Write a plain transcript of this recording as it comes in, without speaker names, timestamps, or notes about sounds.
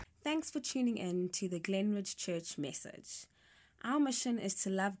Thanks for tuning in to the Glenridge Church message. Our mission is to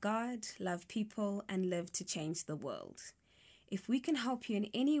love God, love people, and live to change the world. If we can help you in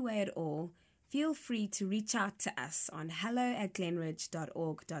any way at all, feel free to reach out to us on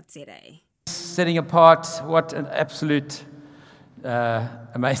hello@glenridge.org.za. Setting apart, what an absolute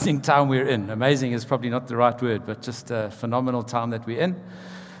amazing time we're in. Amazing is probably not the right word, but just a phenomenal time that we're in.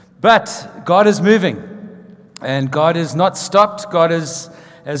 But God is moving, and God is not stopped. God is,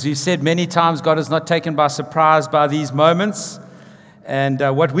 as we've said many times, God is not taken by surprise by these moments. And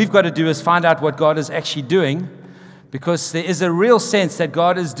what we've got to do is find out what God is actually doing, because there is a real sense that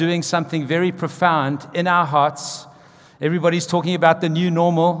God is doing something very profound in our hearts. Everybody's talking about the new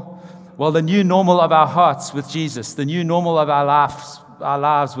normal. Well, the new normal of our hearts with Jesus, the new normal of our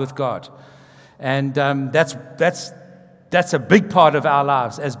lives with God. And that's a big part of our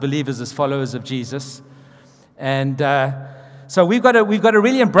lives as believers, as followers of Jesus. And so we've got to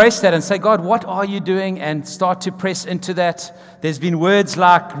really embrace that and say, God, what are you doing? And start to press into that. There's been words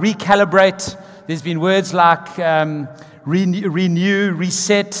like recalibrate. There's been words like renew,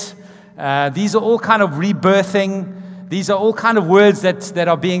 reset. These are all kind of rebirthing. These are all kind of words that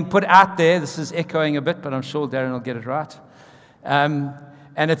are being put out there. This is echoing a bit, but I'm sure Darren will get it right. And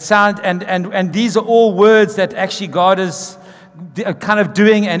these are all words that actually God is kind of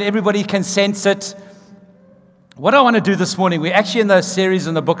doing, and everybody can sense it. What I want to do this morning, we're actually in the series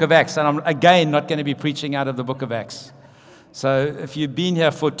in the book of Acts, and I'm again not going to be preaching out of the book of Acts. So if you've been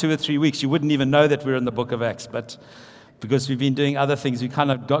here for 2 or 3 weeks, you wouldn't even know that we're in the book of Acts. But because we've been doing other things, we've kind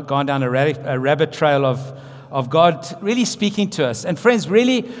of gone down a rabbit trail of God really speaking to us. And friends,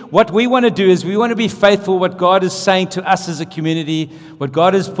 really what we want to do is we want to be faithful what God is saying to us as a community, what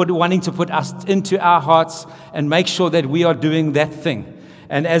God is wanting to put us into our hearts, and make sure that we are doing that thing.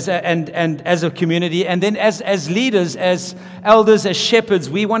 And as a community, and then as leaders, as elders, as shepherds,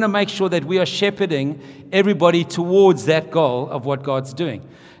 we want to make sure that we are shepherding everybody towards that goal of what God's doing.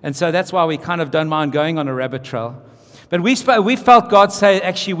 And so that's why we kind of don't mind going on a rabbit trail. But we felt God say,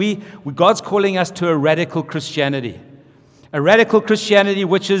 actually, God's calling us to a radical Christianity. A radical Christianity,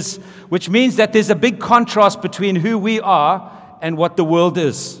 which means that there's a big contrast between who we are and what the world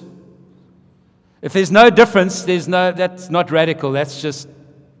is. If there's no difference, that's not radical. That's just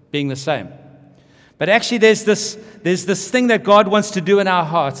being the same. But actually, there's this thing that God wants to do in our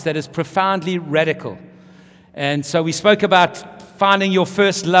hearts that is profoundly radical. And so we spoke about finding your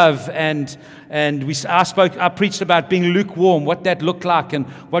first love, and I preached about being lukewarm, what that looked like, and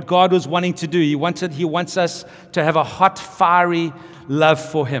what God was wanting to do. He wants us to have a hot, fiery love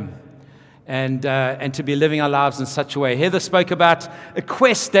for Him, and to be living our lives in such a way. Heather spoke about a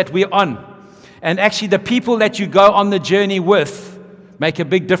quest that we're on, and actually the people that you go on the journey with make a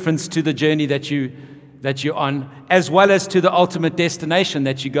big difference to the journey that you're on, as well as to the ultimate destination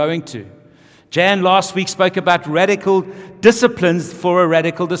that you're going to. Jan last week spoke about radical disciplines for a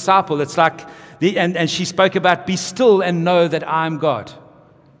radical disciple. It's like, and she spoke about be still and know that I am God.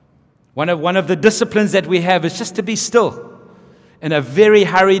 One of the disciplines that we have is just to be still in a very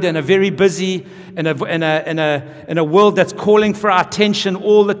hurried and a very busy, in a world that's calling for our attention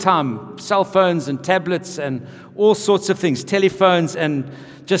all the time. Cell phones and tablets and all sorts of things, telephones and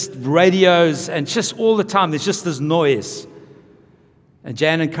just radios, and just all the time there's just this noise. And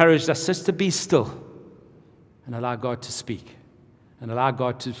Jan encouraged us just to be still and allow God to speak and allow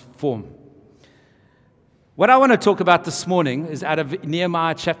God to form. What I want to talk about this morning is out of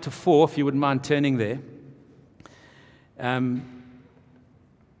Nehemiah chapter 4, if you wouldn't mind turning there.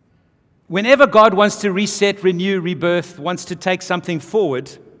 Whenever God wants to reset, renew, rebirth, wants to take something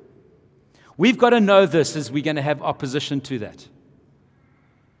forward, we've got to know this, as we're going to have opposition to that.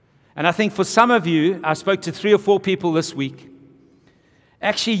 And I think for some of you, I spoke to 3 or 4 people this week,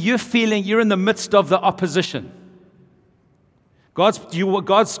 actually you're in the midst of the opposition.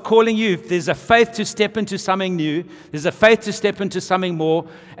 God's calling you. There's a faith to step into something new. There's a faith to step into something more.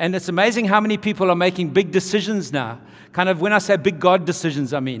 And it's amazing how many people are making big decisions now. Kind of, when I say big God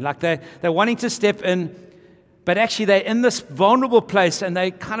decisions, I mean, like they're wanting to step in, but actually they're in this vulnerable place and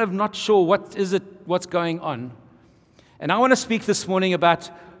they're kind of not sure what's going on. And I want to speak this morning about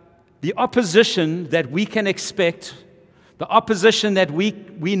the opposition that we can expect, the opposition that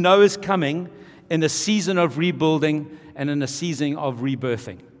we know is coming in a season of rebuilding and in a season of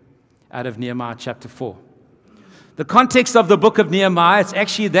rebirthing, out of Nehemiah chapter 4. The context of the book of Nehemiah, it's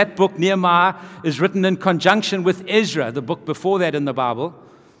actually that book, Nehemiah, is written in conjunction with Ezra, the book before that in the Bible.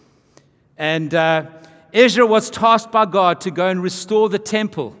 And Ezra was tasked by God to go and restore the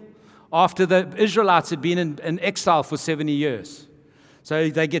temple after the Israelites had been in exile for 70 years. So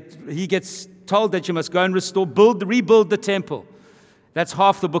he gets told that you must go and rebuild the temple. That's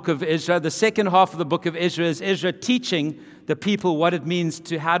half the book of Ezra. The second half of the book of Ezra is Ezra teaching the people what it means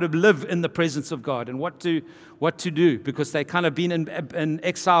to how to live in the presence of God and what to do, because they kind of been in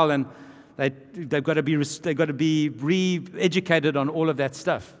exile and they've got to be re-educated on all of that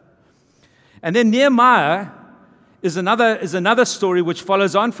stuff. And then Nehemiah is another story which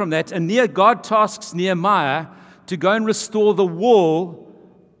follows on from that. And God tasks Nehemiah to go and restore the wall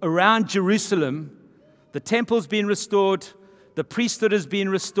around Jerusalem. The temple's been restored. The priesthood has been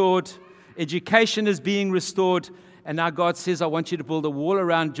restored. Education is being restored. And now God says, I want you to build a wall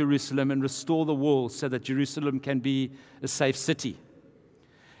around Jerusalem and restore the wall so that Jerusalem can be a safe city.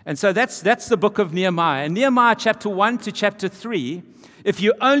 And so that's the book of Nehemiah. And Nehemiah chapter 1 to chapter 3, if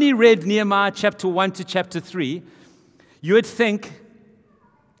you only read Nehemiah chapter 1 to chapter 3, you would think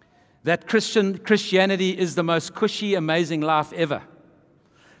that Christianity is the most cushy, amazing life ever.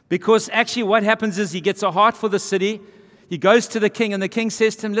 Because actually what happens is he gets a heart for the city. He goes to the king, and the king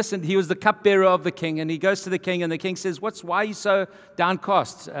says to him, listen, he was the cupbearer of the king, and he goes to the king, and the king says, why are you so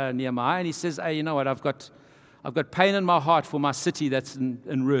downcast, Nehemiah? And he says, hey, you know what, I've got pain in my heart for my city that's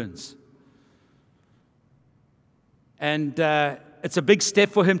in ruins. And it's a big step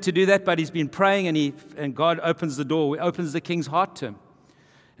for him to do that, but he's been praying, and God opens the door, opens the king's heart to him.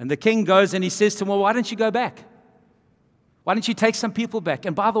 And the king goes and he says to him, well, why don't you go back? Why don't you take some people back?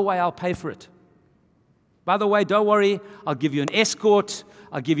 And by the way, I'll pay for it. By the way, don't worry, I'll give you an escort,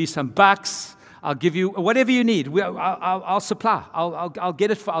 I'll give you some bucks, I'll give you whatever you need. I'll supply, I'll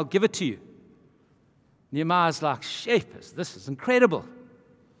give it to you. Nehemiah's like, shapers, this is incredible.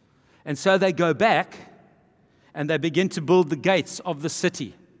 And so they go back and they begin to build the gates of the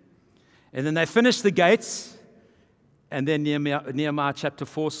city. And then they finish the gates, and then Nehemiah chapter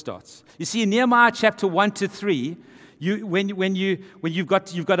 4 starts. You see, in Nehemiah chapter 1 to 3, when you've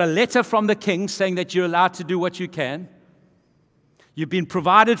got a letter from the king saying that you're allowed to do what you can, you've been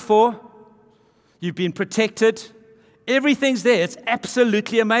provided for, you've been protected, everything's there. It's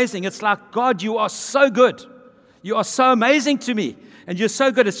absolutely amazing. It's like, God, you are so good. You are so amazing to me. And you're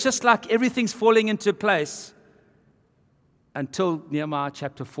so good. It's just like everything's falling into place until Nehemiah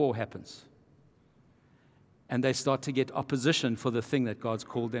chapter 4 happens. And they start to get opposition for the thing that God's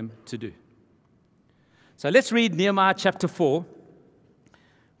called them to do. So let's read Nehemiah chapter 4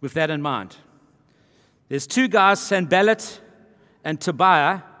 with that in mind. There's two guys, Sanballat and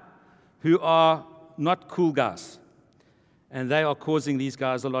Tobiah, who are not cool guys. And they are causing these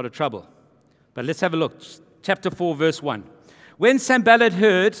guys a lot of trouble. But let's have a look. Chapter 4, verse 1. When Sanballat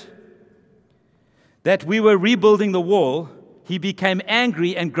heard that we were rebuilding the wall, he became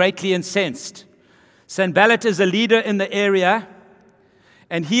angry and greatly incensed. Sanballat is a leader in the area,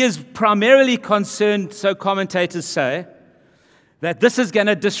 and he is primarily concerned, so commentators say, that this is going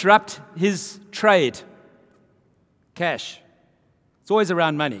to disrupt his trade. Cash. It's always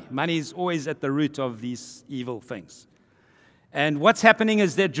around money. Money is always at the root of these evil things. And what's happening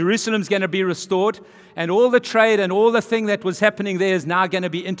is that Jerusalem's going to be restored, and all the trade and all the thing that was happening there is now going to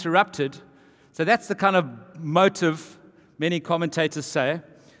be interrupted. So that's the kind of motive, many commentators say.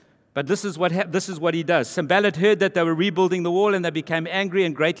 But this is what he does. Sanballat heard that they were rebuilding the wall, and they became angry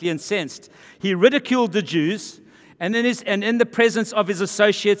and greatly incensed. He ridiculed the Jews, and in the presence of his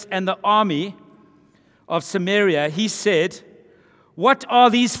associates and the army of Samaria, he said, "What are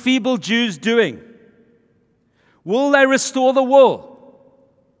these feeble Jews doing? Will they restore the wall?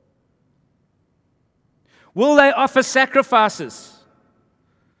 Will they offer sacrifices?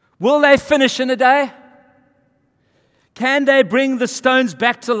 Will they finish in a day? Can they bring the stones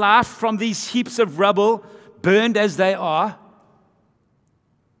back to life from these heaps of rubble, burned as they are?"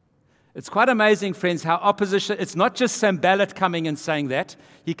 It's quite amazing, friends, how opposition, it's not just Sanballat coming and saying that.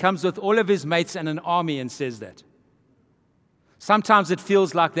 He comes with all of his mates and an army and says that. Sometimes it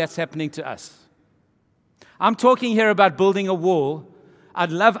feels like that's happening to us. I'm talking here about building a wall.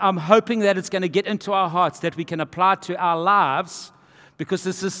 I'm hoping that it's going to get into our hearts, that we can apply it to our lives, because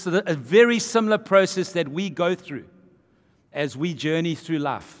this is a very similar process that we go through as we journey through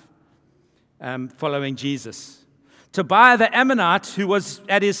life, following Jesus. Tobiah the Ammonite, who was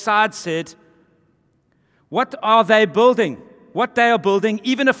at his side, said, "What are they building? What they are building,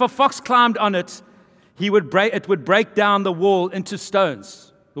 even if a fox climbed on it, it would break down the wall into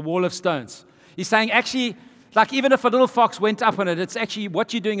stones, the wall of stones." He's saying, actually, like even if a little fox went up on it, it's actually,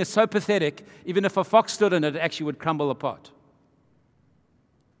 what you're doing is so pathetic, even if a fox stood on it, it actually would crumble apart.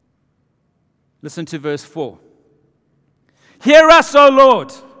 Listen to verse 4. "Hear us, O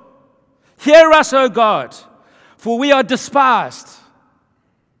Lord. Hear us, O God, for we are despised."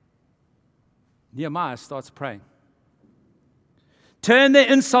 Nehemiah starts praying. "Turn their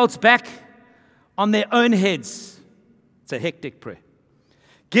insults back on their own heads." It's a hectic prayer.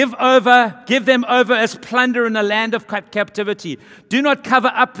 Give them over as plunder in a land of captivity. Do not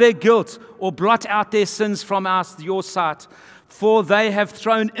cover up their guilt or blot out their sins from your sight, for they have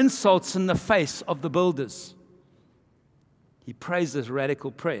thrown insults in the face of the builders. He prays this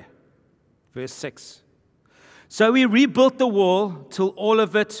radical prayer. Verse 6. So we rebuilt the wall till all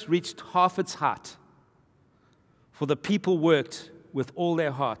of it reached half its height, for the people worked with all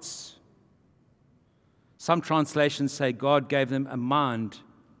their hearts. Some translations say God gave them a mind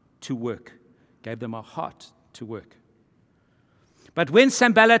to work, gave them a heart to work. But when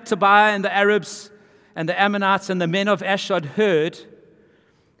Sanballat, Tobiah, and the Arabs, and the Ammonites, and the men of Ashdod heard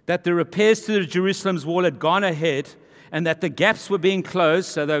that the repairs to Jerusalem's wall had gone ahead, and that the gaps were being closed,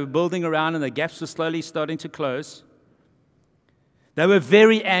 so they were building around, and the gaps were slowly starting to close, they were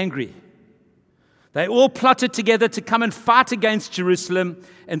very angry. They all plotted together to come and fight against Jerusalem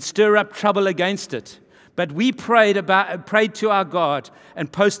and stir up trouble against it. But we prayed to our God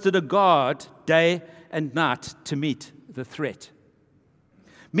and posted a guard day and night to meet the threat.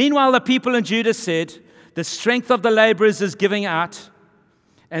 Meanwhile, the people in Judah said, the strength of the laborers is giving out,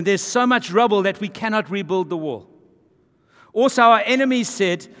 and there's so much rubble that we cannot rebuild the wall. Also, our enemies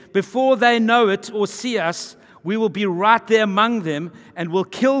said, before they know it or see us, we will be right there among them and will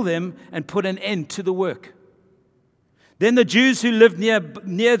kill them and put an end to the work. Then the Jews who lived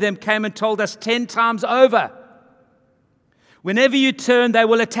near them came and told us 10 times over, whenever you turn, they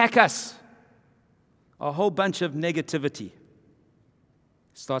will attack us. A whole bunch of negativity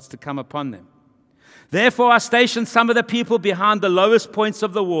starts to come upon them. Therefore, I stationed some of the people behind the lowest points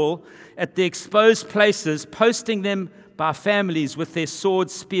of the wall at the exposed places, posting them by families with their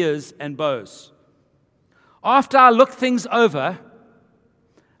swords, spears, and bows. After I looked things over,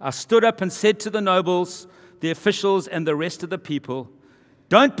 I stood up and said to the nobles, the officials, and the rest of the people,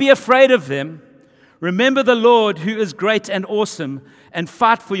 don't be afraid of them. Remember the Lord who is great and awesome, and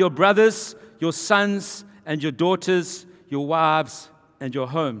fight for your brothers, your sons, and your daughters, your wives, and your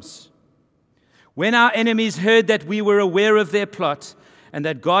homes. When our enemies heard that we were aware of their plot and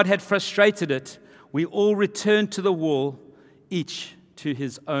that God had frustrated it, we all returned to the wall, each to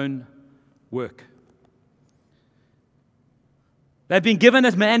his own work. They've been given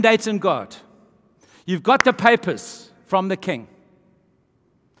a mandate in God. You've got the papers from the king.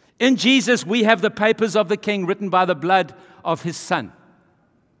 In Jesus, we have the papers of the king written by the blood of his son.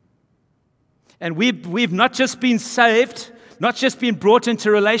 And we've not just been saved, not just been brought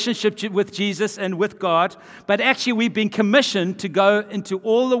into relationship with Jesus and with God, but actually we've been commissioned to go into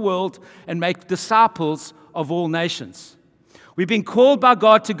all the world and make disciples of all nations. We've been called by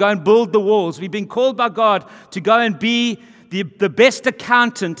God to go and build the walls. We've been called by God to go and be the best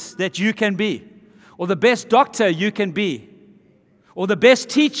accountant that you can be, or the best doctor you can be, or the best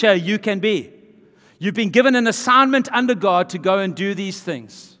teacher you can be. You've been given an assignment under God to go and do these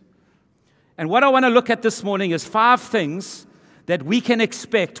things. And what I want to look at this morning is 5 things that we can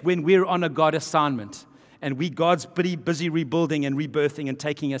expect when we're on a God assignment and God's pretty busy rebuilding and rebirthing and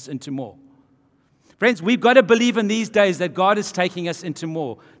taking us into more. Friends, we've got to believe in these days that God is taking us into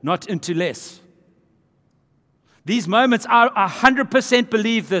more, not into less. These moments, I 100%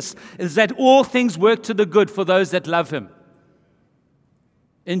 believe this, is that all things work to the good for those that love him.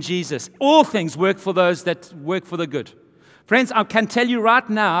 In Jesus, all things work for those that work for the good. Friends, I can tell you right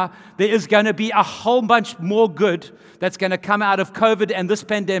now, there is going to be a whole bunch more good that's going to come out of COVID and this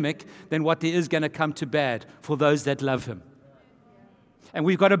pandemic than what there is going to come to bad for those that love him. And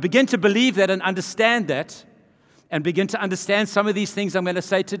we've got to begin to believe that and understand that, and begin to understand some of these things I'm going to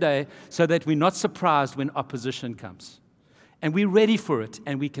say today, so that we're not surprised when opposition comes. And we're ready for it,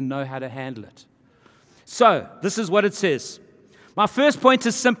 and we can know how to handle it. So, this is what it says. My first point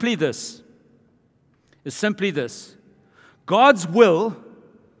is simply this. God's will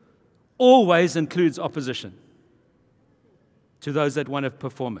always includes opposition to those that want to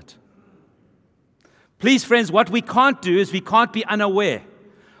perform it. Please, friends, what we can't do is we can't be unaware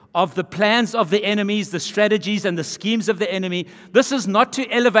of the plans of the enemies, the strategies and the schemes of the enemy. This is not to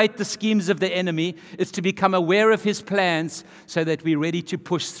elevate the schemes of the enemy. It's to become aware of his plans so that we're ready to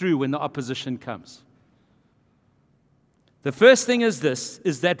push through when the opposition comes. The first thing is this,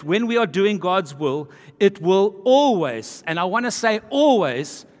 is that when we are doing God's will, it will always, and I want to say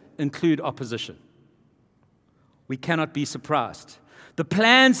always, include opposition. We cannot be surprised. The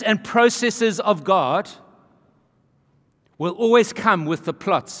plans and processes of God will always come with the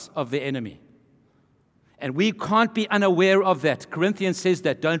plots of the enemy. And we can't be unaware of that. Corinthians says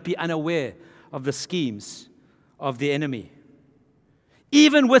that, don't be unaware of the schemes of the enemy.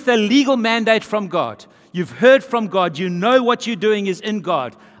 Even with a legal mandate from God, you've heard from God, you know what you're doing is in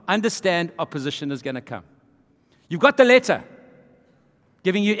God, understand opposition is going to come. You've got the letter.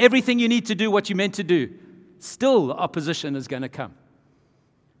 giving you everything you need to do what you're meant to do, still the opposition is going to come.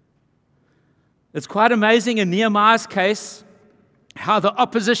 It's quite amazing in Nehemiah's case how the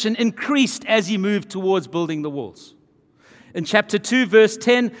opposition increased as he moved towards building the walls. In chapter 2, verse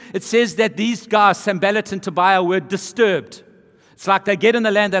 10, it says that these guys, Sanballat and Tobiah, were disturbed. It's like they get in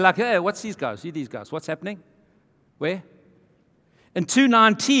the land, they're like, hey, what's these guys? Who are these guys? What's happening? Where? In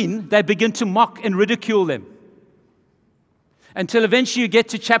 2:19, they begin to mock and ridicule them. Until eventually you get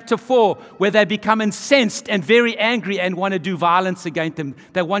to chapter 4, where they become incensed and very angry and want to do violence against them.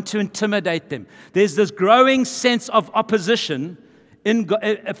 They want to intimidate them. There's this growing sense of opposition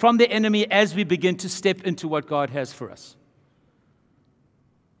from the enemy as we begin to step into what God has for us.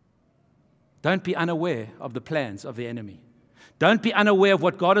 Don't be unaware of the plans of the enemy. Don't be unaware of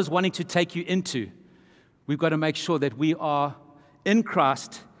what God is wanting to take you into. We've got to make sure that we are in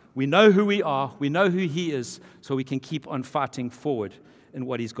Christ. We know who we are. We know who He is, so we can keep on fighting forward in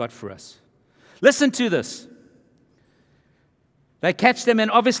what He's got for us. Listen to this. They catch them,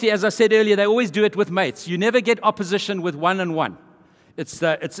 and obviously, as I said earlier, they always do it with mates. You never get opposition with one-on-one. It's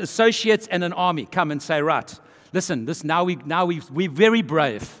associates and an army come and say, right, listen, we're very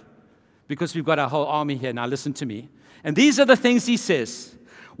brave because we've got our whole army here. Now listen to me. And these are the things he says.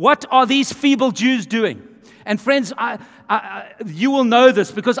 What are these feeble Jews doing? And friends, you will know this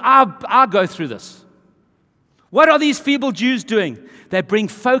because I go through this. What are these feeble Jews doing? They bring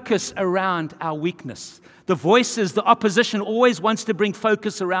focus around our weakness. The voices, the opposition always wants to bring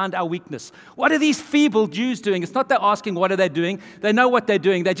focus around our weakness. What are these feeble Jews doing? It's not they're asking what are they doing. They know what they're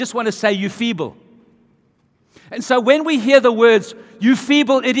doing. They just want to say, you feeble. And so when we hear the words, you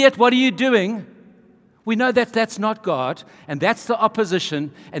feeble idiot, what are you doing? We know that that's not God, and that's the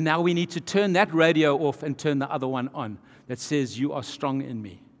opposition, and now we need to turn that radio off and turn the other one on that says, you are strong in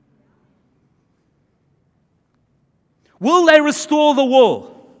me. Will they restore the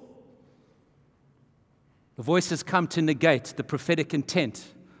wall? The voices come to negate the prophetic intent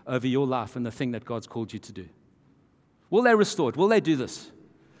over your life and the thing that God's called you to do. Will they restore it? Will they do this?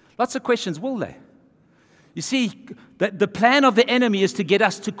 Lots of questions, will they? You see, the plan of the enemy is to get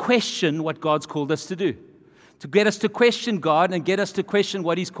us to question what God's called us to do. To get us to question God and get us to question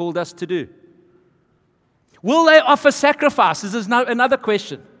what He's called us to do. Will they offer sacrifices? Is another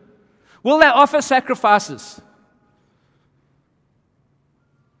question. Will they offer sacrifices?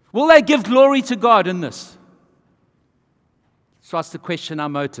 Will they give glory to God in this? Starts to question our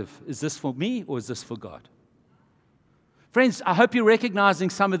motive. Is this for me or is this for God? Friends, I hope you're recognizing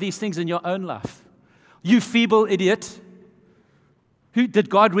some of these things in your own life. You feeble idiot. Did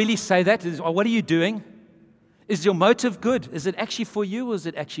God really say that? What are you doing? Is your motive good? Is it actually for you or is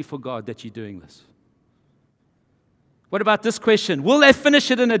it actually for God that you're doing this? What about this question? Will they finish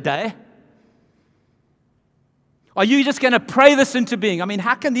it in a day? Are you just going to pray this into being? I mean,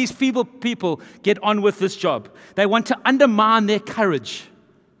 how can these feeble people get on with this job? They want to undermine their courage,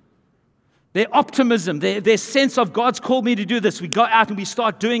 their optimism, their sense of God's called me to do this. We go out and we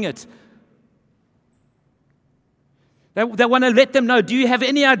start doing it. They want to let them know, do you have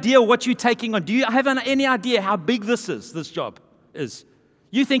any idea what you're taking on? Do you have any idea how big this job is?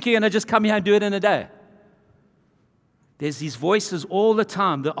 You think you're going to just come here and do it in a day? There's these voices all the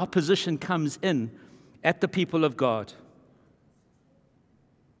time. The opposition comes in at the people of God.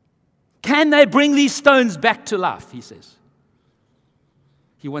 Can they bring these stones back to life, he says.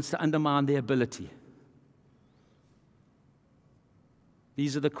 He wants to undermine their ability.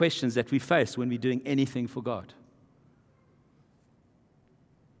 These are the questions that we face when we're doing anything for God.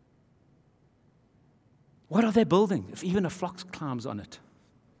 What are they building if even a fox climbs on it?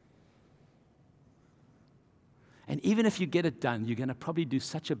 And even if you get it done, you're going to probably do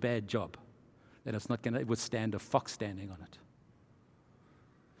such a bad job that it's not going to withstand a fox standing on it.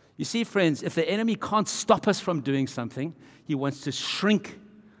 You see, friends, if the enemy can't stop us from doing something, he wants to shrink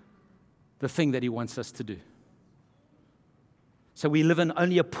the thing that he wants us to do. So we live in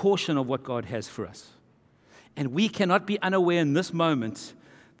only a portion of what God has for us. And we cannot be unaware in this moment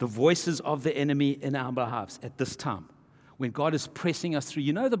the voices of the enemy in our lives at this time, when God is pressing us through.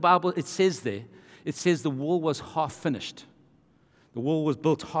 You know, the Bible, it says there, it says the wall was half finished. The wall was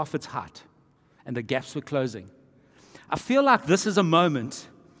built half its height, and the gaps were closing. I feel like this is a moment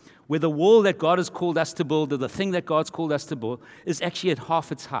where the wall that God has called us to build, or the thing that God's called us to build, is actually at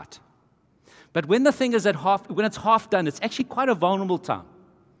half its height. But when the thing is when it's half done, it's actually quite a vulnerable time.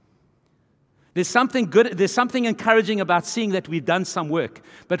 There's something good, there's something encouraging about seeing that we've done some work,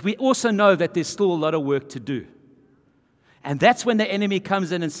 but we also know that there's still a lot of work to do. And that's when the enemy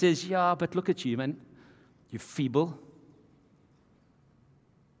comes in and says, yeah, but look at you, man. You're feeble.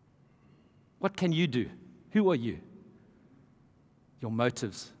 What can you do? Who are you? your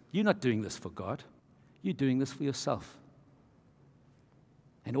motives. You're not doing this for God. You're doing this for yourself.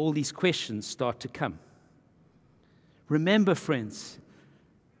 And all these questions start to come. Remember, friends,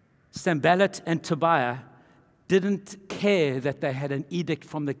 Sanballat and Tobiah didn't care that they had an edict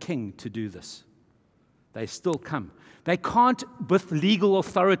from the king to do this. They still come. They can't, with legal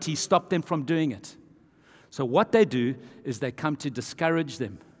authority, stop them from doing it. So what they do is they come to discourage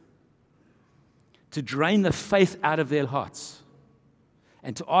them, to drain the faith out of their hearts,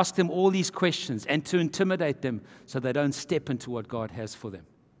 and to ask them all these questions, and to intimidate them so they don't step into what God has for them.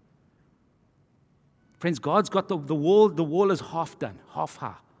 Friends, God's got the wall is half done, half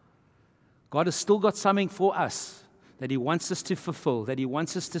high. God has still got something for us that He wants us to fulfill, that He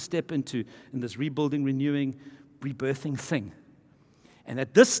wants us to step into in this rebuilding, renewing, rebirthing thing. And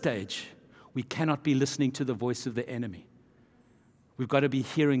at this stage, we cannot be listening to the voice of the enemy. We've got to be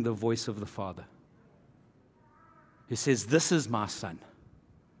hearing the voice of the Father, who says, "This is my Son,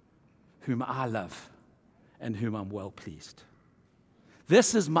 whom I love and whom I'm well pleased.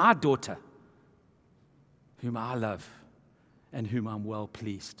 This is my daughter, whom I love and whom I'm well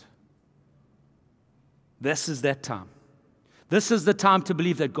pleased." This is that time. This is the time to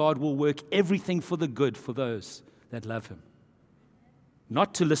believe that God will work everything for the good for those that love Him.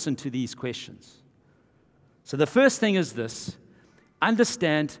 Not to listen to these questions. So the first thing is this: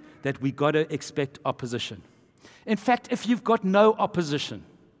 understand that we got to expect opposition. In fact, if you've got no opposition,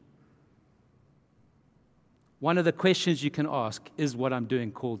 one of the questions you can ask is, what I'm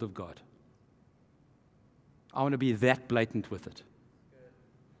doing called of God? I want to be that blatant with it.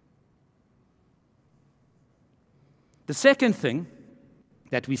 The second thing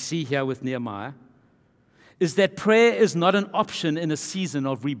that we see here with Nehemiah is that prayer is not an option in a season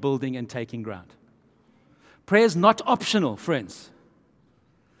of rebuilding and taking ground. Prayer is not optional, friends.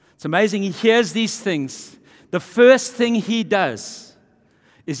 It's amazing. He hears these things. The first thing he does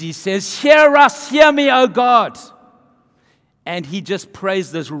is he says, "Hear us, hear me, O God." And he just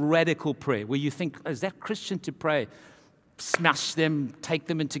prays this radical prayer where you think, is that Christian to pray? Smash them, take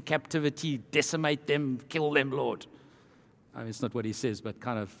them into captivity, decimate them, kill them, Lord. I mean, it's not what he says, but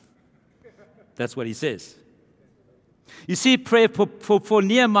kind of that's what he says. You see, prayer for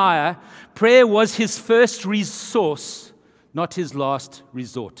Nehemiah, prayer was his first resource, not his last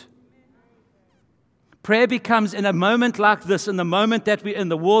resort. Prayer becomes, in a moment like this, in the moment that we're in,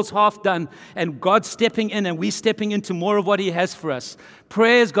 the wall's half done, and God's stepping in and we're stepping into more of what He has for us.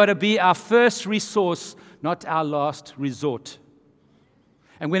 Prayer's got to be our first resource, not our last resort.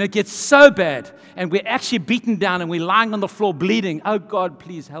 And when it gets so bad, and we're actually beaten down and we're lying on the floor bleeding, "Oh God,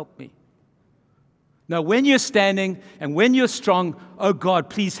 please help me." No, when you're standing and when you're strong, "Oh God,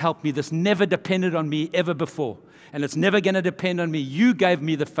 please help me. This never depended on me ever before. And it's never going to depend on me. You gave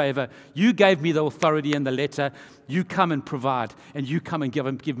me the favor. You gave me the authority and the letter. You come and provide. And you come and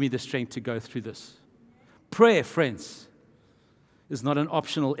give me the strength to go through this." Prayer, friends, is not an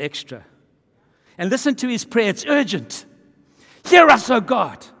optional extra. And listen to his prayer. It's urgent. "Hear us, O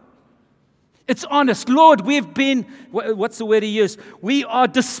God." It's honest. "Lord, we've been," what's the word he used? "We are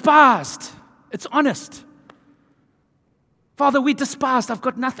despised." It's honest. "Father, we despised. I've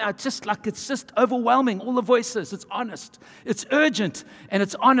got nothing." It's just overwhelming. All the voices. It's honest. It's urgent. And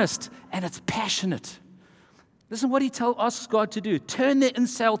it's honest. And it's passionate. Listen what he asks God to do. Turn their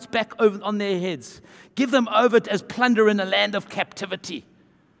insults back over on their heads. Give them over as plunder in a land of captivity.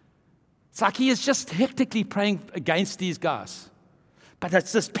 It's like he is just hectically praying against these guys. But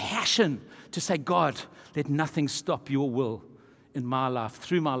it's this passion to say, "God, let nothing stop your will in my life,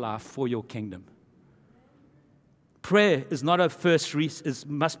 through my life, for your kingdom." Prayer is not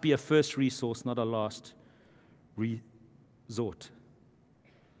must be a first resource, not a last resort.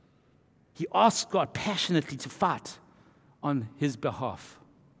 He asks God passionately to fight on his behalf.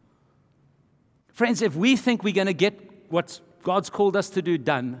 Friends, if we think we're going to get what God's called us to do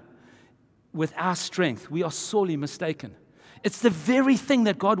done with our strength, we are sorely mistaken. It's the very thing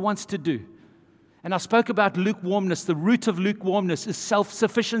that God wants to do. And I spoke about lukewarmness. The root of lukewarmness is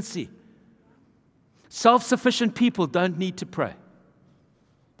self-sufficiency. Self-sufficient people don't need to pray.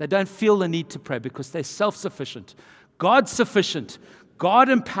 They don't feel the need to pray because they're self-sufficient. God-sufficient,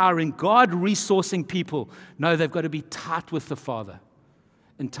 God-empowering, God-resourcing people know they've got to be tight with the Father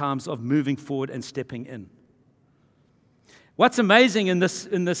in times of moving forward and stepping in. What's amazing in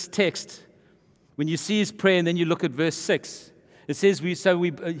this text, when you see his prayer and then you look at verse 6, it says,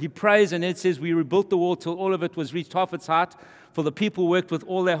 he prays, and it says, "We rebuilt the wall till all of it was reached half its height, for the people worked with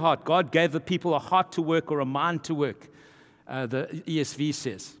all their heart." God gave the people a heart to work or a mind to work, the ESV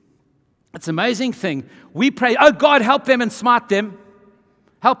says. It's an amazing thing. We pray, "Oh God, help them and smite them.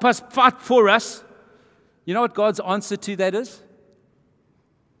 Help us, fight for us." You know what God's answer to that is?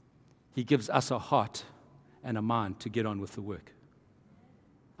 He gives us a heart and a mind to get on with the work.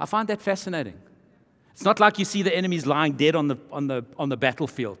 I find that fascinating. It's not like you see the enemies lying dead on the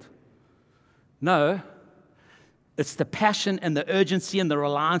battlefield. No, it's the passion and the urgency and the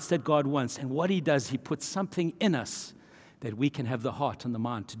reliance that God wants. And what He does, He puts something in us that we can have the heart and the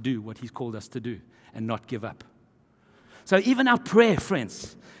mind to do what He's called us to do and not give up. So even our prayer,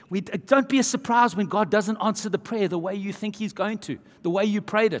 friends, don't be surprised when God doesn't answer the prayer the way you think He's going to, the way you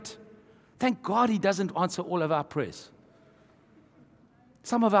prayed it. Thank God He doesn't answer all of our prayers.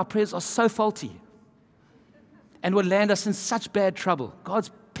 Some of our prayers are so faulty and will land us in such bad trouble. God's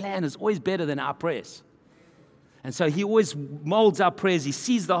plan is always better than our prayers. And so He always molds our prayers. He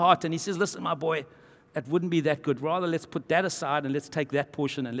sees the heart and He says, listen, my boy, that wouldn't be that good. Rather, let's put that aside and let's take that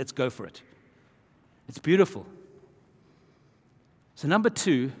portion and let's go for it. It's beautiful. So number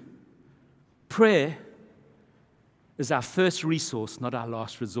 2, prayer is our first resource, not our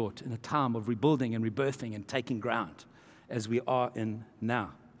last resort, in a time of rebuilding and rebirthing and taking ground as we are in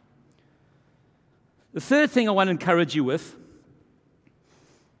now. The third thing I want to encourage you with,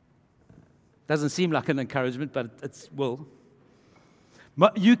 doesn't seem like an encouragement, but it will.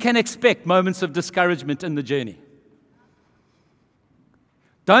 You can expect moments of discouragement in the journey.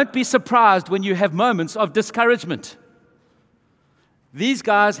 Don't be surprised when you have moments of discouragement. These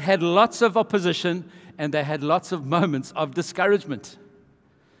guys had lots of opposition and they had lots of moments of discouragement.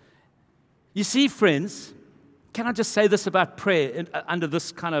 You see, friends, can I just say this about prayer under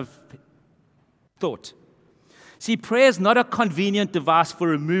this kind of thought? See, prayer is not a convenient device for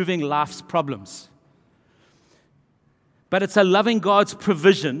removing life's problems, but it's a loving God's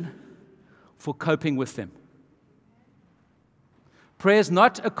provision for coping with them. Prayer is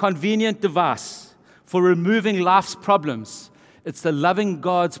not a convenient device for removing life's problems. It's the loving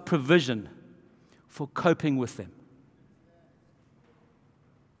God's provision for coping with them.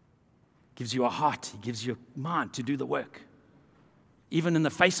 Gives you a heart, He gives you a mind to do the work, even in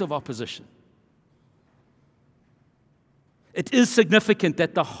the face of opposition. It is significant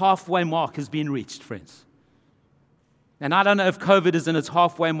that the halfway mark has been reached, friends. And I don't know if COVID is in its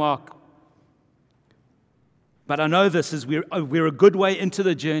halfway mark, but I know this is we're a good way into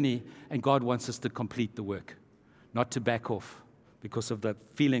the journey, and God wants us to complete the work, not to back off because of the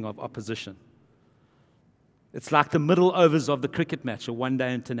feeling of opposition. It's like the middle overs of the cricket match, a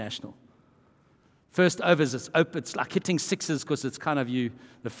one-day international. First overs, it's like hitting sixes because it's kind of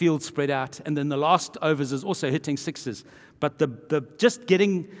the field spread out. And then the last overs is also hitting sixes. But the just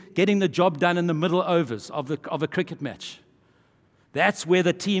getting the job done in the middle overs of a cricket match, that's where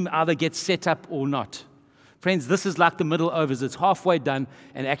the team either gets set up or not. Friends, this is like the middle overs. It's halfway done,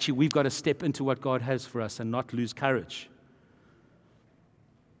 and actually we've got to step into what God has for us and not lose courage.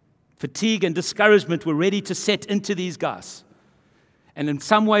 Fatigue and discouragement were ready to set into these guys. And in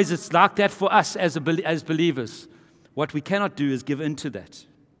some ways, it's like that for us as believers. What we cannot do is give in to that.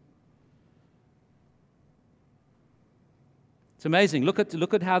 It's amazing. Look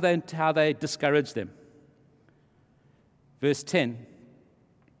at how they discouraged them. Verse 10.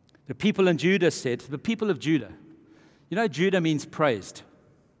 The people in Judah said, the people of Judah. You know, Judah means praised.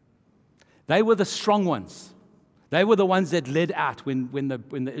 They were the strong ones. They were the ones that led out when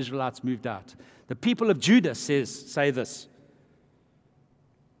the Israelites moved out. The people of Judah say this.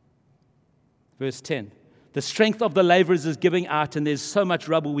 Verse 10, the strength of the laborers is giving out, and there's so much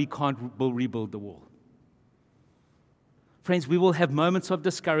rubble we can't rebuild the wall. Friends, we will have moments of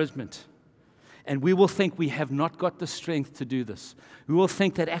discouragement, and we will think we have not got the strength to do this. We will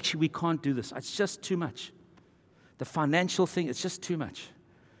think that actually we can't do this. It's just too much. The financial thing, it's just too much.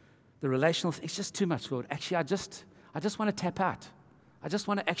 The relational thing, it's just too much, Lord. Actually, I just want to tap out. I just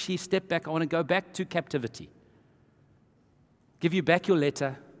want to actually step back. I want to go back to captivity. Give you back your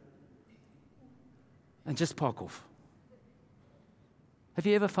letter. And just park off. Have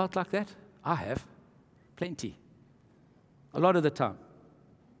you ever felt like that? I have. Plenty. A lot of the time.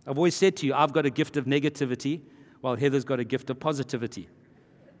 I've always said to you, I've got a gift of negativity, while Heather's got a gift of positivity.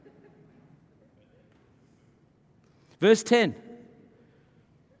 Verse 10.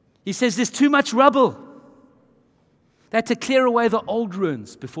 He says there's too much rubble. They had to clear away the old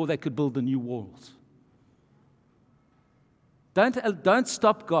ruins before they could build the new walls. Don't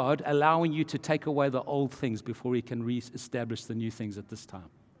stop God allowing you to take away the old things before He can re-establish the new things at this time.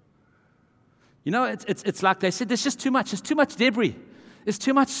 You know, it's like they said, there's just too much. There's too much debris. There's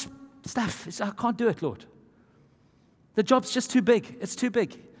too much stuff. I can't do it, Lord. The job's just too big. It's too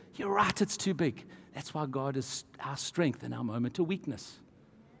big. You're right, it's too big. That's why God is our strength in our moment of weakness.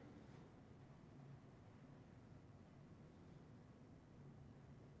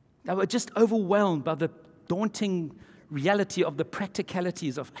 They were just overwhelmed by the daunting reality of the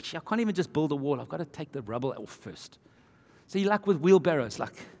practicalities of, actually, I can't even just build a wall. I've got to take the rubble off first. So you're like with wheelbarrows,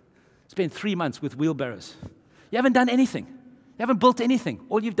 like spend 3 months with wheelbarrows. You haven't done anything. You haven't built anything.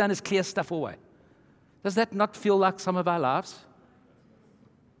 All you've done is clear stuff away. Does that not feel like some of our lives?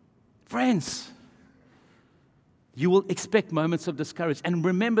 Friends, you will expect moments of discouragement. And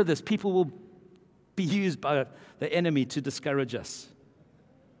remember this, people will be used by the enemy to discourage us.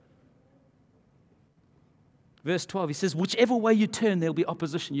 Verse 12, he says, whichever way you turn, there'll be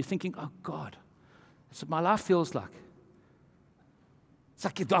opposition. You're thinking, oh God, that's what my life feels like. It's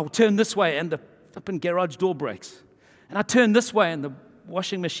like I'll turn this way and the flipping garage door breaks. And I turn this way and the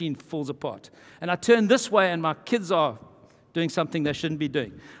washing machine falls apart. And I turn this way and my kids are doing something they shouldn't be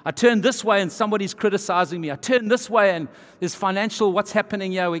doing. I turn this way and somebody's criticizing me. I turn this way and there's financial, what's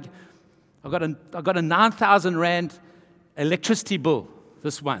happening here? I got a 9,000 Rand electricity bill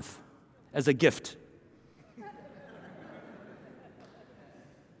this month as a gift.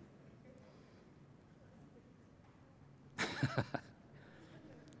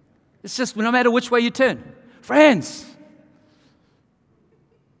 It's just no matter which way you turn. Friends,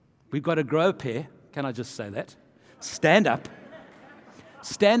 we've got to grow a pair. Can I just say that? Stand up.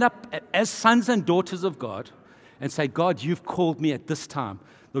 Stand up as sons and daughters of God and say, God, you've called me at this time.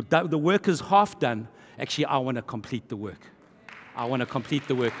 The work is half done. Actually, I want to complete the work. I want to complete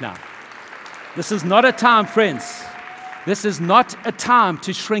the work now. This is not a time, friends. This is not a time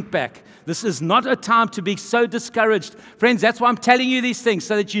to shrink back. This is not a time to be so discouraged. Friends, that's why I'm telling you these things,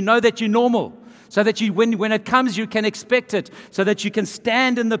 so that you know that you're normal, so that you, when it comes, you can expect it, so that you can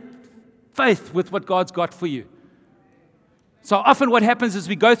stand in the faith with what God's got for you. So often what happens is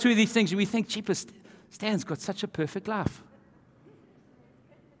we go through these things and we think, cheapest, Stan's got such a perfect life.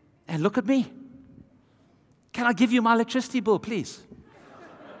 And look at me. Can I give you my electricity bill, please?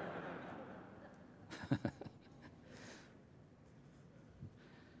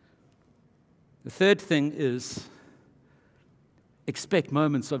 The third thing is expect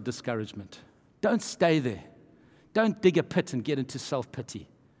moments of discouragement. Don't stay there. Don't dig a pit and get into self-pity.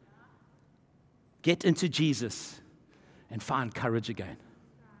 Get into Jesus and find courage again.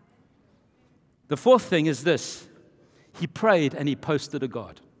 The fourth thing is this. He prayed and he posted a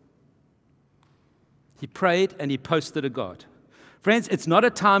God. He prayed and he posted a God. Friends, it's not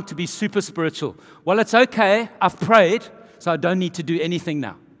a time to be super spiritual. Well, it's okay. I've prayed, so I don't need to do anything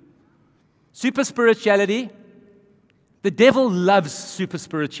now. Super spirituality, the devil loves super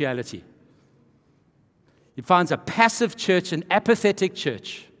spirituality. He finds a passive church, an apathetic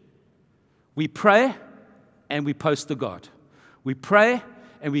church. We pray and we post to God. We pray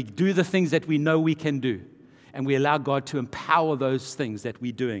and we do the things that we know we can do. And we allow God to empower those things that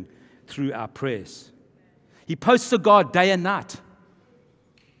we're doing through our prayers. He posts to God day and night.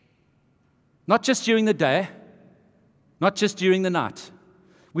 Not just during the day, not just during the night.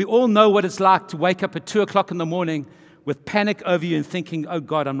 We all know what it's like to wake up at 2 o'clock in the morning with panic over you and thinking, oh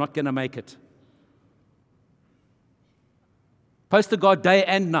God, I'm not going to make it. Post to God day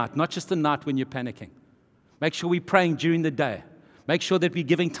and night, not just the night when you're panicking. Make sure we're praying during the day. Make sure that we're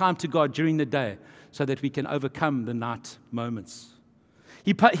giving time to God during the day so that we can overcome the night moments.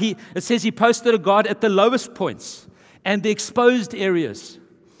 It says he posted to God at the lowest points and the exposed areas.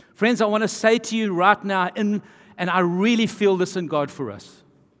 Friends, I want to say to you right now, and I really feel this in God for us.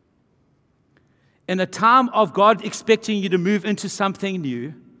 In a time of God expecting you to move into something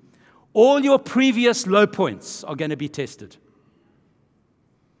new, all your previous low points are going to be tested.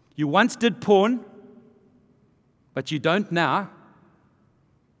 You once did porn, but you don't now.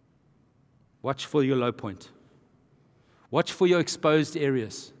 Watch for your low point. Watch for your exposed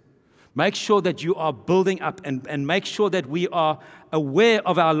areas. Make sure that you are building up and make sure that we are aware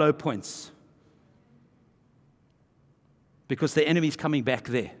of our low points. Because the enemy's coming back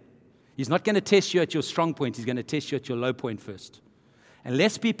there. He's not going to test you at your strong point. He's going to test you at your low point first. And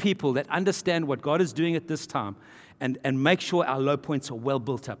let's be people that understand what God is doing at this time and make sure our low points are well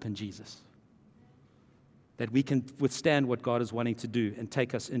built up in Jesus. That we can withstand what God is wanting to do and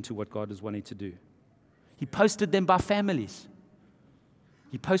take us into what God is wanting to do. He posted them by families.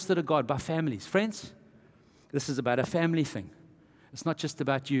 He posted a God by families. Friends, this is about a family thing. It's not just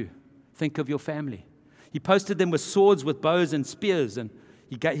about you. Think of your family. He posted them with swords, with bows and spears, and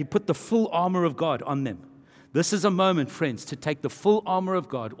he put the full armor of God on them. This is a moment, friends, to take the full armor of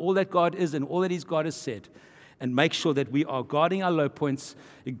God, all that God is and all that His God has said, and make sure that we are guarding our low points,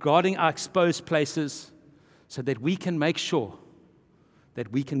 guarding our exposed places, so that we can make sure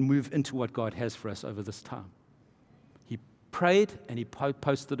that we can move into what God has for us over this time. He prayed and he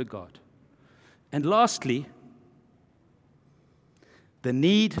posted to God. And lastly, the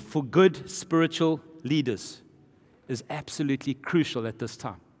need for good spiritual leaders is absolutely crucial at this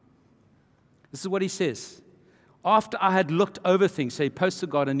time. This is what he says. After I had looked over things, so he posts to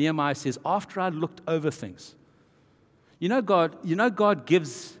God, and Nehemiah says, after I looked over things. God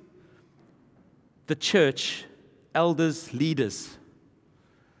gives the church elders, leaders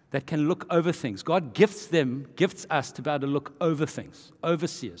that can look over things. God gifts us to be able to look over things.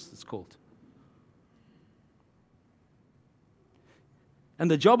 Overseers, it's called. And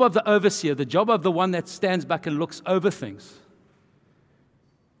the job of the overseer, the job of the one that stands back and looks over things,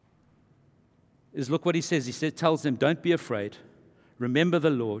 is look what he says. He tells them, don't be afraid, remember the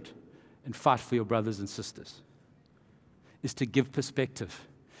Lord, and fight for your brothers and sisters. Is to give perspective.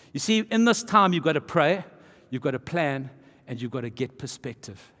 You see, in this time, you've got to pray, you've got to plan, and you've got to get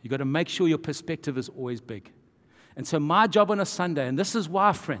perspective. You've got to make sure your perspective is always big. And so my job on a Sunday, and this is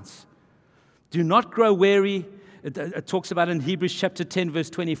why, friends, do not grow weary. It talks about in Hebrews chapter 10, verse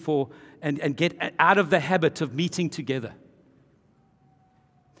 24, and get out of the habit of meeting together.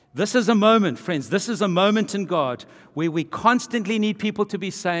 This is a moment, friends, this is a moment in God where we constantly need people to be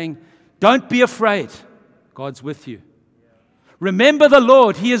saying, don't be afraid. God's with you. Remember the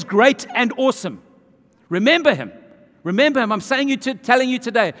Lord. He is great and awesome. Remember Him. Remember Him. I'm telling you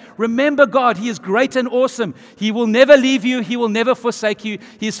today, remember God. He is great and awesome. He will never leave you. He will never forsake you.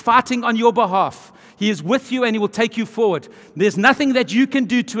 He is fighting on your behalf. He is with you and He will take you forward. There's nothing that you can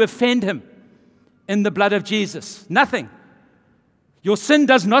do to offend Him in the blood of Jesus. Nothing. Your sin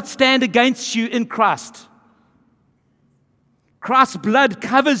does not stand against you in Christ. Christ's blood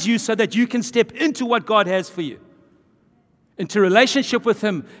covers you so that you can step into what God has for you, into relationship with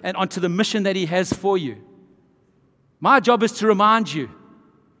Him and onto the mission that He has for you. My job is to remind you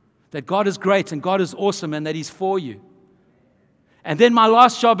that God is great and God is awesome and that He's for you. And then my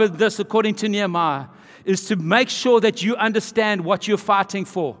last job is this, according to Nehemiah, is to make sure that you understand what you're fighting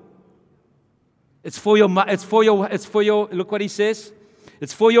for. It's for your, look what he says.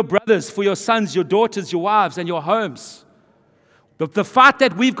 It's for your brothers, for your sons, your daughters, your wives, and your homes. The fight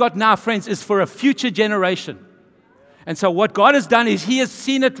that we've got now, friends, is for a future generation. And so what God has done is He has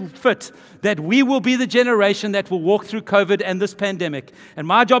seen it fit that we will be the generation that will walk through COVID and this pandemic. And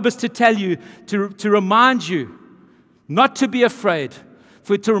my job is to tell you, to remind you, not to be afraid,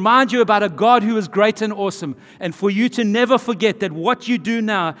 to remind you about a God who is great and awesome, and for you to never forget that what you do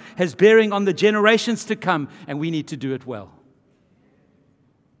now has bearing on the generations to come, and we need to do it well.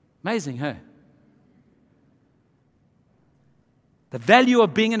 Amazing, huh? The value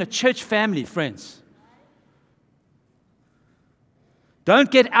of being in a church family, friends.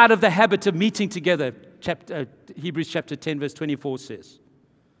 Don't get out of the habit of meeting together, Hebrews chapter 10, verse 24 says.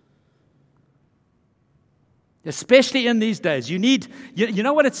 Especially in these days. You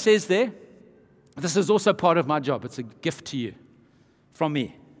know what it says there? This is also part of my job. It's a gift to you from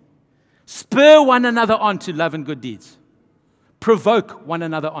me. Spur one another on to love and good deeds. Provoke one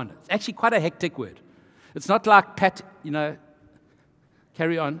another on. It's actually quite a hectic word. It's not like pat,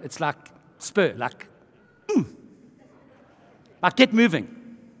 carry on. It's like spur, like get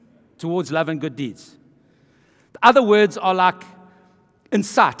moving towards love and good deeds. The other words are like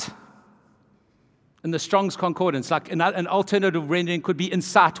incite. In the Strong's Concordance, like an alternative rendering could be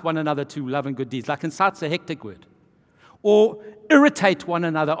incite one another to love and good deeds. Like incite's a hectic word. Or irritate one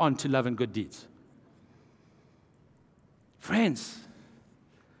another on to love and good deeds. Friends,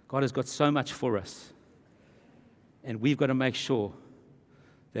 God has got so much for us. And we've got to make sure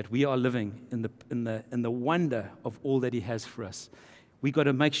that we are living in the wonder of all that He has for us. We've got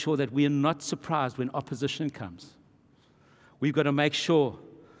to make sure that we are not surprised when opposition comes. We've got to make sure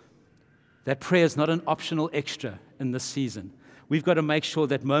that prayer is not an optional extra in this season. We've got to make sure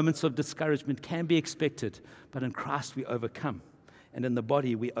that moments of discouragement can be expected, but in Christ we overcome, and in the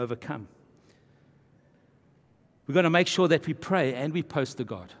body we overcome. We've got to make sure that we pray and we post to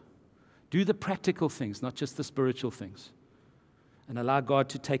God. Do the practical things, not just the spiritual things, and allow God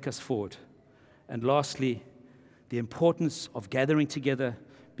to take us forward. And lastly, the importance of gathering together,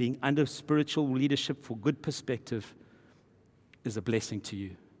 being under spiritual leadership for good perspective, is a blessing to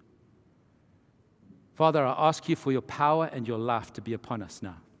you. Father, I ask you for your power and your life to be upon us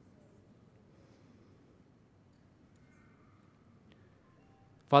now.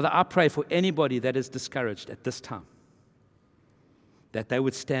 Father, I pray for anybody that is discouraged at this time, that they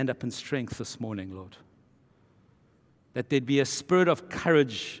would stand up in strength this morning, Lord. That there'd be a spirit of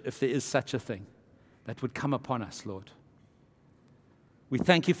courage, if there is such a thing, that would come upon us, Lord. We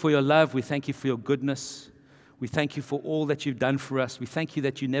thank you for your love. We thank you for your goodness. We thank you for all that you've done for us. We thank you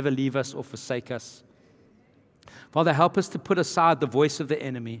that you never leave us or forsake us. Father, help us to put aside the voice of the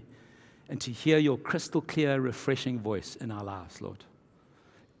enemy and to hear your crystal clear, refreshing voice in our lives, Lord,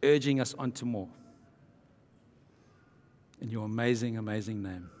 urging us on to more. In your amazing, amazing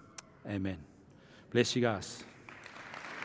name. Amen. Bless you guys.